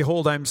way.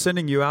 Behold, I'm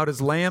sending you out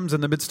as lambs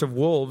in the midst of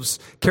wolves.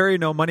 Carry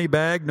no money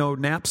bag, no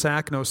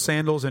knapsack, no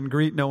sandals, and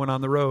greet no one on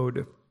the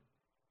road.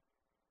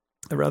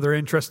 A rather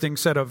interesting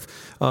set of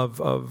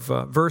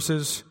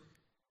verses.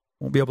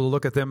 Won't be able to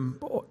look at them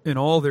in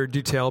all their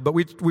detail, but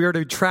we are to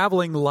be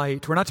traveling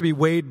light. We're not to be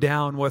weighed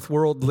down with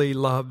worldly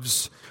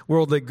loves,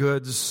 worldly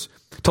goods,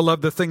 to love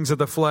the things of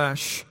the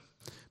flesh.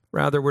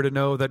 Rather, we're to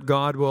know that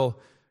God will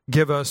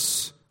give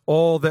us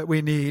all that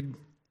we need,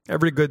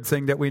 every good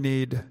thing that we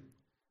need,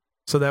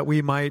 so that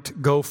we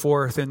might go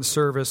forth in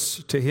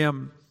service to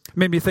him. It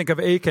made me think of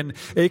Achan.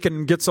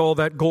 Achan gets all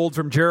that gold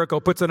from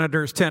Jericho, puts it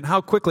under his tent. How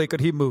quickly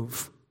could he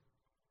move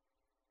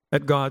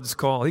at God's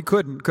call? He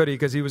couldn't, could he?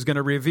 Because he was going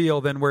to reveal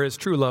then where his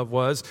true love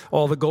was,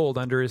 all the gold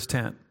under his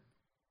tent.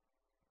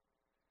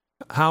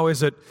 How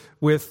is it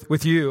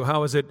with you?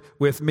 How is it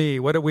with me?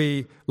 What do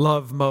we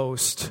love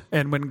most?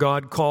 And when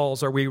God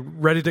calls, are we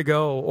ready to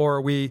go, or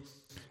are we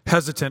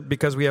hesitant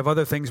because we have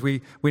other things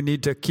we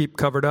need to keep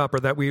covered up,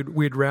 or that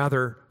we'd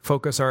rather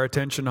focus our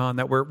attention on,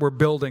 that we're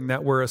building,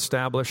 that we're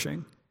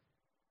establishing?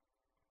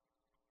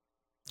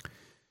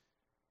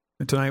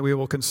 And tonight we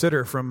will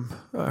consider from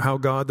how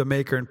God, the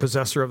maker and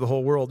possessor of the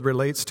whole world,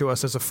 relates to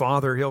us as a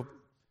father. He'll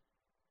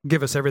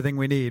give us everything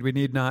we need. We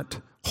need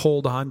not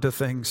hold on to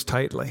things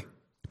tightly.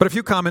 But a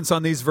few comments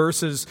on these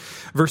verses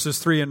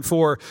 3 and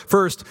 4.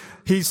 First,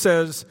 he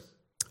says,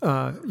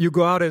 you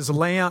go out as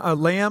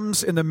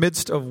lambs in the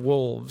midst of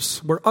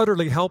wolves. We're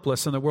utterly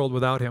helpless in the world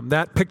without him.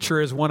 That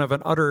picture is one of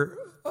an utter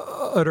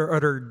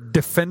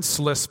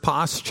defenseless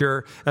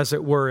posture, as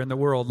it were, in the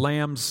world.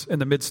 Lambs in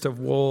the midst of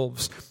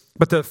wolves.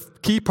 But the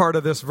key part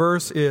of this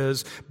verse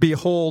is,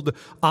 behold,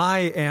 I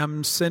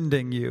am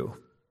sending you.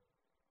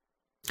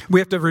 We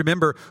have to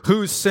remember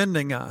who's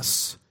sending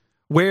us,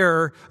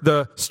 where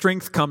the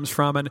strength comes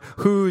from, and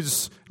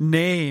whose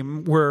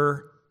name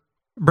we're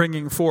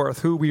bringing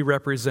forth, who we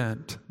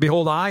represent.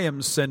 Behold, I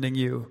am sending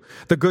you,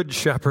 the good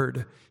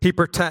shepherd. He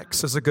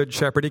protects as a good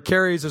shepherd. He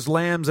carries his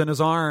lambs in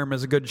his arm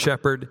as a good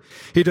shepherd.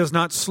 He does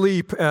not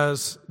sleep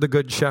as the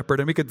good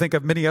shepherd. And we could think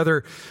of many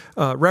other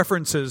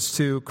references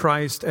to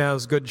Christ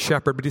as good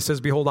shepherd. But he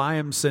says, behold, I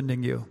am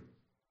sending you.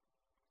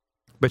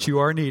 But you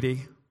are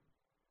needy.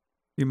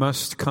 You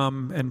must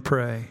come and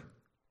pray.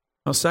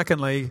 Now,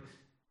 secondly,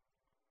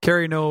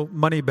 carry no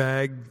money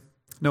bag,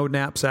 no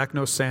knapsack,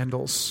 no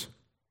sandals.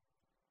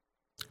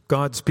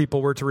 God's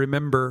people were to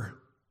remember,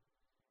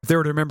 if they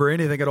were to remember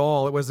anything at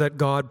all, it was that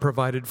God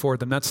provided for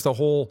them. That's the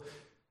whole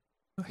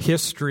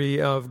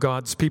history of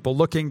God's people,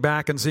 looking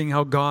back and seeing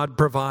how God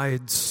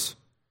provides.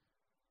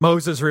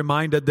 Moses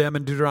reminded them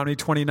in Deuteronomy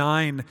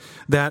 29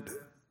 that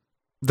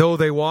though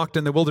they walked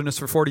in the wilderness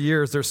for 40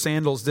 years, their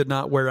sandals did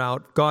not wear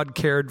out. God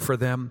cared for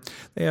them.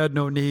 They had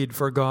no need,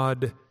 for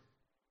God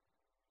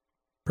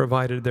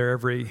provided their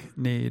every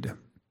need.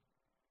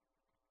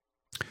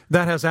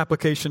 That has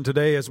application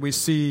today as we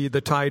see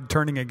the tide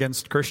turning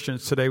against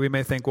Christians today. We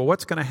may think, well,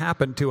 what's going to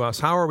happen to us?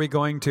 How are we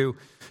going to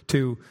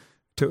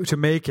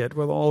make it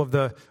with all of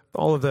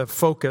the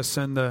focus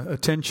and the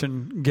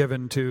attention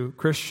given to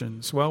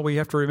Christians? Well, we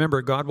have to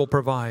remember God will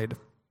provide. It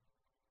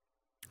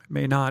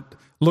may not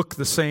look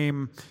the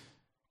same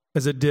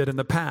as it did in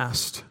the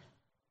past,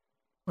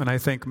 and I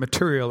think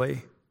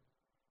materially,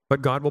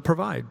 but God will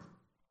provide.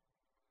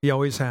 He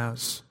always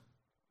has.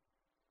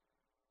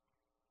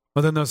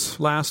 Well, then those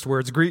last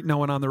words, greet no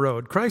one on the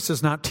road. Christ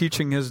is not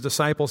teaching his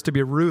disciples to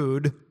be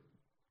rude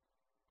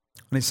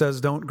when he says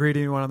don't greet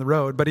anyone on the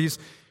road, but he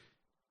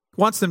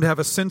wants them to have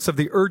a sense of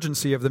the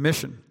urgency of the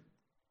mission.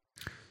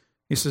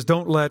 He says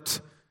don't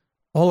let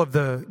all of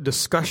the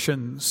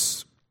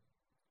discussions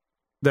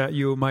that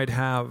you might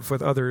have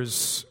with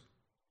others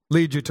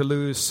lead you to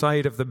lose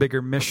sight of the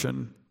bigger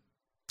mission.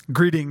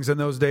 Greetings in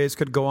those days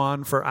could go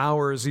on for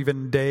hours,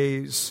 even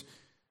days.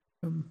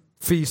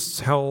 Feasts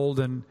held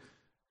and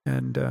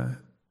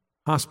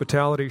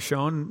hospitality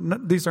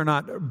shown. These are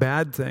not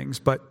bad things,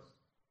 but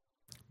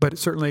it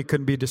certainly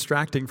can be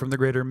distracting from the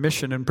greater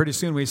mission. And pretty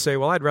soon we say,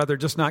 well, I'd rather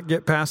just not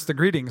get past the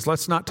greetings.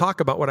 Let's not talk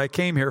about what I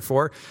came here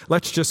for.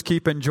 Let's just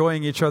keep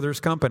enjoying each other's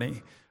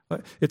company.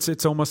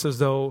 It's almost as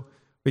though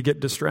we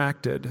get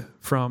distracted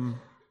from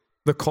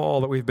the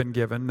call that we've been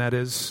given, that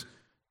is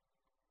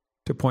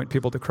to point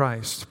people to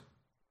Christ.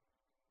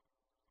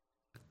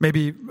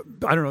 Maybe,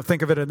 I don't know,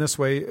 think of it in this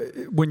way.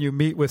 When you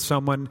meet with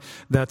someone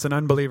that's an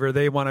unbeliever,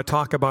 they want to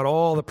talk about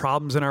all the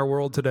problems in our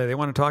world today. They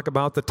want to talk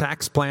about the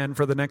tax plan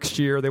for the next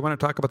year. They want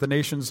to talk about the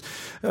nation's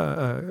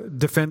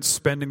defense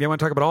spending. They want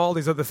to talk about all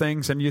these other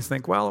things. And you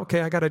think, well,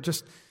 okay, I got to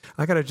just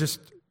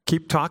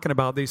keep talking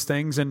about these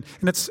things. And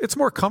it's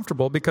more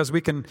comfortable because we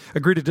can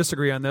agree to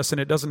disagree on this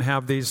and it doesn't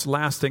have these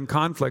lasting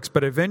conflicts.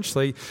 But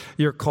eventually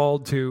you're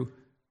called to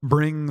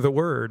bring the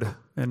word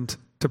and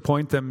to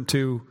point them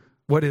to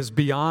what is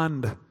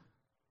beyond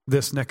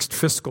this next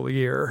fiscal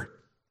year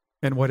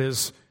and what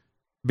is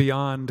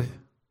beyond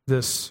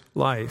this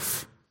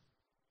life.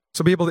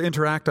 So be able to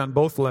interact on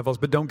both levels,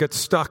 but don't get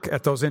stuck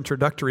at those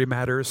introductory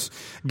matters.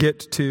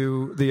 Get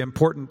to the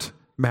important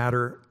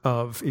matter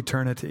of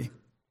eternity.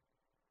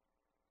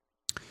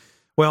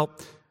 Well,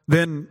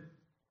 then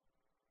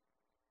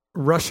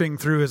rushing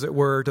through, as it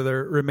were, to the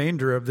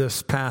remainder of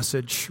this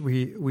passage,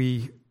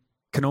 we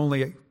can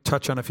only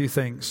touch on a few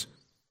things.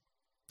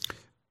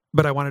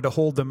 But I wanted to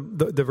hold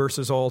the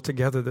verses all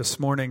together this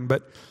morning.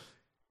 But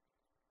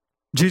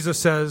Jesus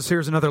says,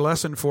 here's another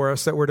lesson for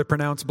us, that we're to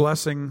pronounce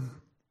blessing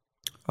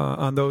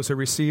on those who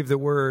receive the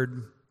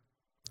word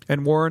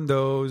and warn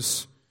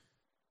those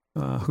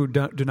who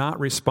do not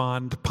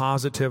respond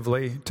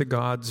positively to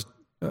God's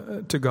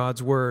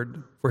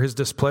word, for his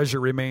displeasure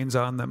remains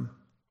on them.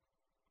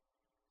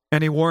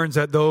 And he warns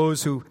that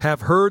those who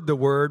have heard the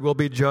word will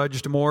be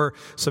judged more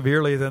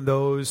severely than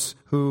those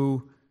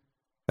who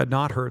had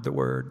not heard the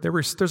word.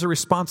 There's a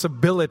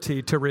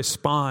responsibility to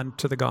respond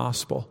to the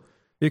gospel.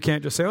 You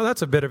can't just say, oh,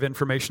 that's a bit of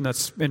information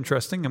that's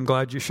interesting. I'm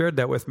glad you shared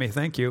that with me.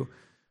 Thank you.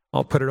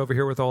 I'll put it over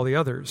here with all the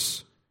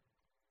others.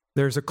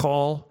 There's a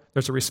call,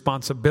 there's a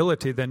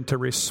responsibility then to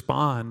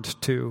respond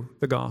to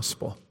the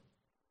gospel.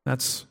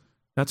 That's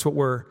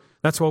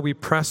why we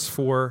press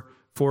for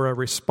a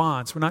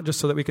response. We're not just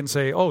so that we can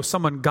say, oh,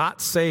 someone got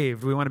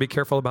saved. We want to be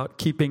careful about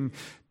keeping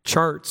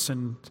charts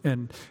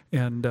and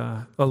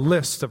a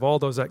list of all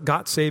those that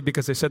got saved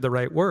because they said the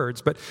right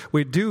words. But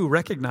we do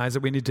recognize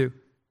that we need to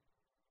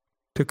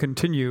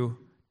continue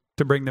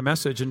to bring the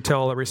message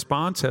until a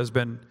response has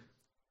been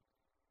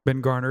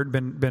garnered,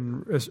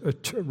 been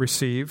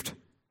received.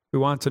 We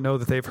want to know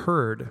that they've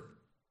heard.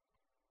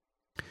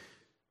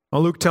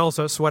 Well, Luke tells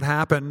us what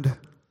happened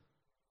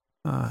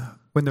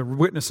when the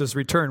witnesses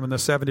returned, when the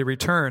 70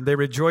 returned. They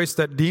rejoiced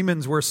that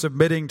demons were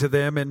submitting to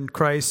them in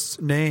Christ's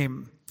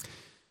name.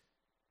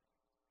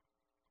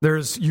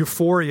 There's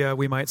euphoria,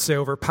 we might say,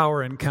 over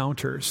power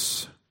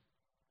encounters.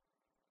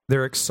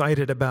 They're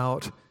excited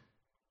about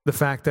the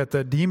fact that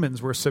the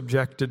demons were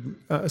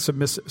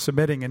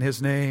submitting in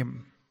his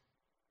name.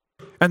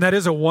 And that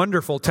is a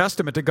wonderful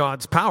testament to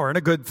God's power and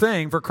a good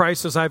thing, for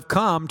Christ says, I've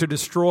come to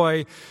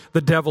destroy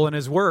the devil and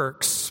his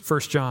works,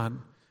 1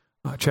 John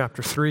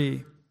chapter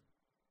 3.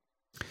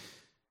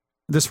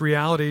 This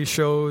reality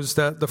shows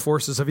that the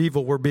forces of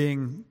evil were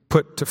being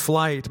put to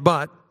flight,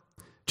 but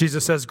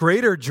Jesus says,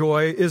 greater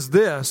joy is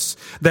this,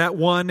 that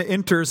one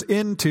enters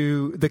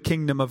into the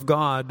kingdom of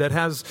God,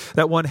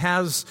 that one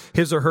has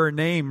his or her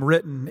name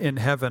written in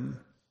heaven.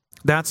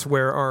 That's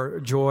where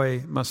our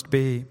joy must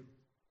be.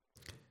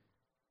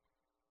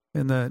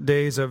 In the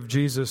days of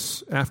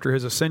Jesus after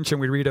his ascension,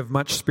 we read of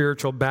much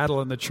spiritual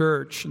battle in the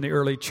church, in the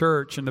early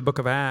church, in the book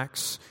of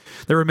Acts.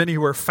 There were many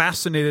who were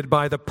fascinated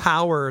by the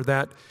power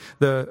that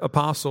the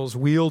apostles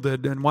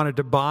wielded and wanted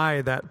to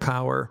buy that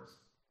power.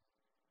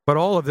 But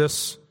all of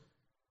this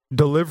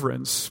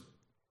deliverance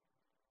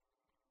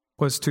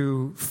was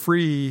to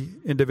free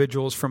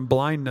individuals from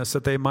blindness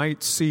that they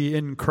might see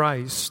in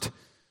Christ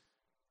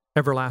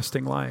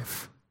everlasting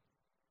life.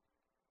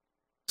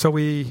 So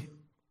we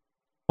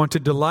want to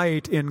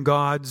delight in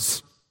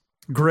God's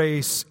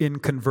grace in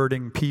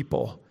converting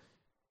people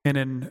and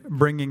in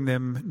bringing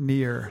them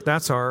near.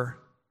 That's our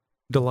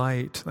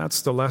delight.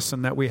 That's the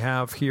lesson that we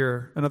have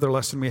here, another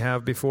lesson we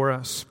have before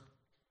us.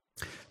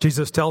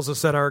 Jesus tells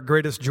us that our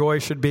greatest joy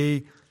should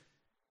be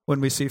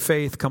when we see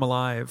faith come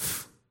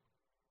alive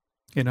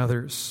in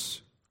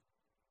others.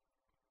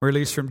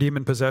 Release from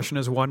demon possession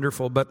is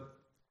wonderful, but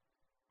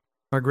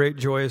our great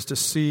joy is to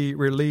see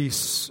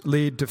release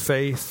lead to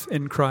faith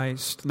in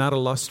Christ, not a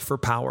lust for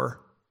power.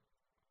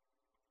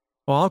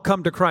 Well, I'll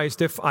come to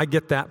Christ if I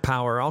get that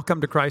power. I'll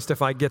come to Christ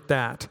if I get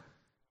that.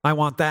 I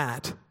want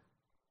that.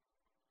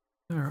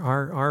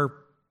 Our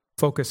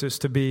focus is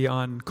to be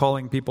on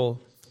calling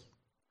people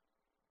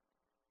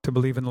to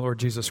believe in the Lord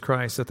Jesus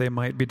Christ, that they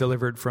might be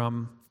delivered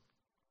from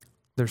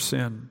their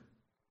sin.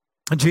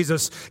 And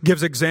Jesus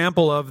gives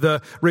example of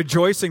the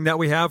rejoicing that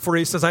we have, for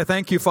he says, I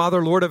thank you,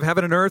 Father, Lord of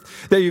heaven and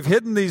earth, that you've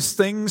hidden these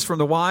things from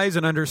the wise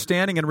and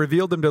understanding and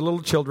revealed them to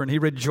little children. He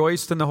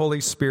rejoiced in the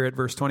Holy Spirit,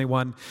 verse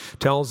 21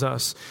 tells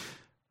us.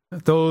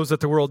 That those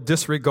that the world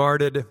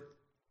disregarded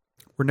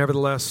were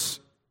nevertheless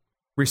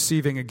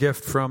receiving a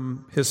gift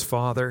from his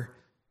Father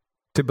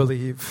to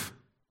believe.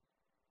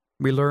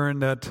 We learn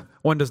that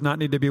one does not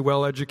need to be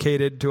well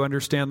educated to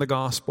understand the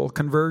gospel.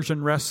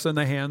 Conversion rests in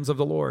the hands of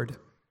the Lord.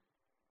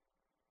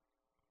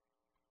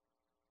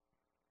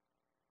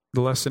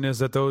 The lesson is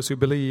that those who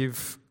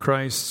believe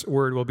Christ's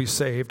word will be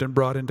saved and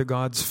brought into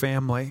God's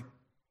family.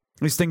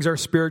 These things are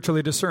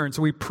spiritually discerned.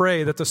 So we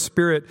pray that the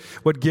Spirit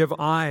would give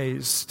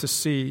eyes to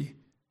see,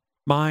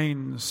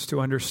 minds to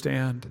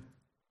understand.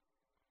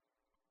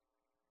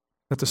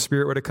 That the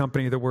Spirit would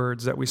accompany the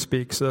words that we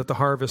speak so that the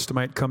harvest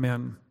might come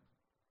in.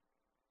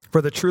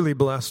 For the truly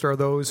blessed are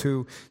those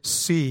who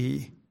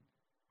see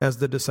as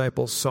the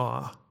disciples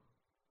saw.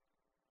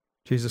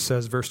 Jesus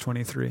says, verse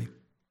 23.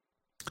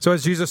 So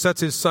as Jesus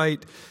sets his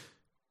sight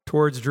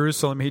towards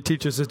Jerusalem, he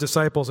teaches his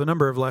disciples a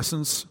number of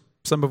lessons,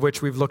 some of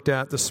which we've looked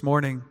at this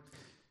morning,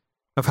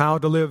 of how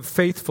to live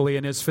faithfully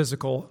in his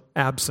physical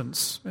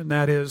absence. And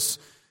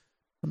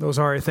those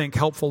are, I think,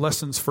 helpful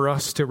lessons for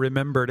us to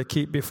remember, to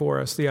keep before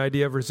us. The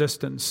idea of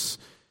resistance,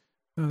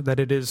 that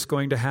it is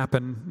going to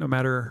happen no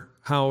matter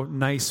how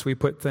nice we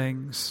put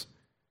things.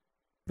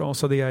 But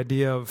also the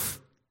idea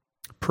of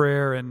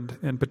prayer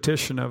and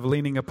petition, of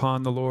leaning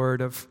upon the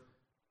Lord, of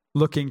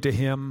looking to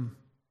him,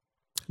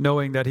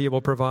 knowing that he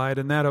will provide,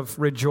 and that of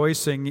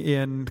rejoicing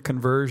in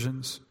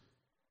conversions.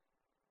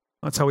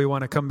 That's how we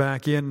want to come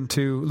back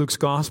into Luke's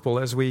gospel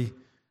as we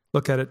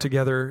look at it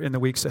together in the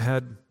weeks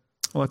ahead.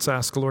 Let's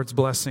ask the Lord's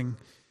blessing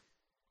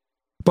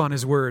upon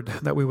his word,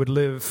 that we would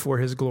live for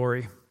his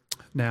glory.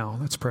 Now,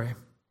 let's pray.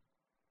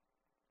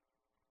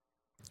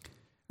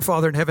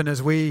 Father in heaven,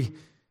 as we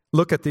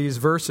look at these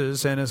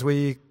verses and as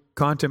we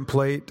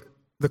contemplate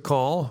the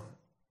call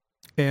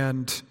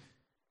and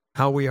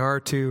how we are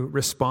to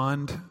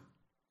respond,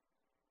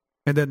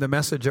 and then the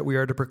message that we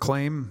are to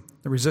proclaim,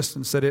 the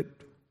resistance that it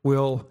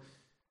will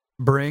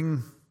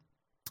bring,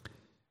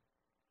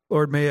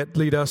 Lord, may it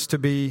lead us to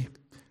be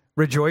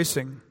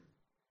rejoicing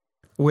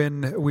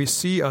when we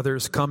see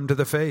others come to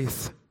the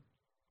faith.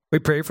 We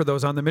pray for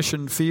those on the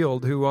mission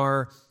field who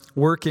are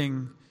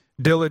working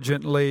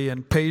diligently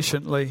and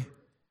patiently.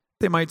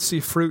 They might see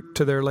fruit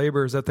to their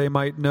labors, that they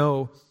might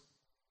know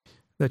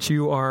that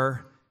you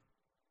are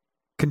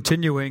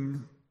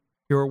continuing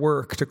your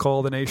work to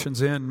call the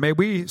nations in. May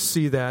we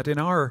see that in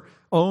our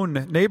own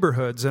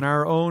neighborhoods, in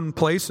our own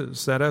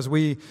places, that as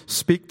we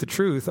speak the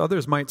truth,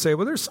 others might say,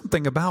 well, there's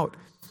something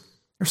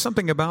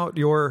about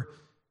your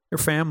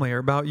family or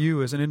about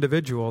you as an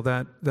individual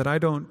that I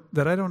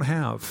don't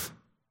have.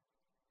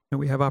 And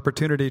we have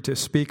opportunity to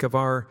speak of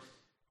our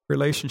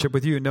relationship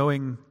with you,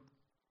 knowing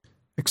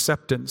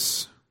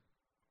acceptance,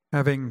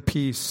 having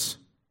peace,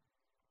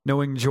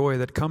 knowing joy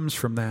that comes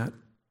from that.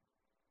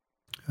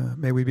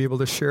 May we be able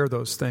to share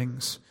those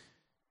things.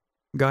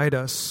 Guide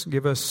us,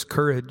 give us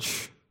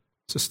courage,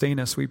 sustain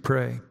us, we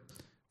pray.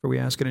 For we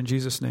ask it in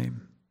Jesus'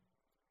 name.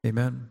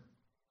 Amen.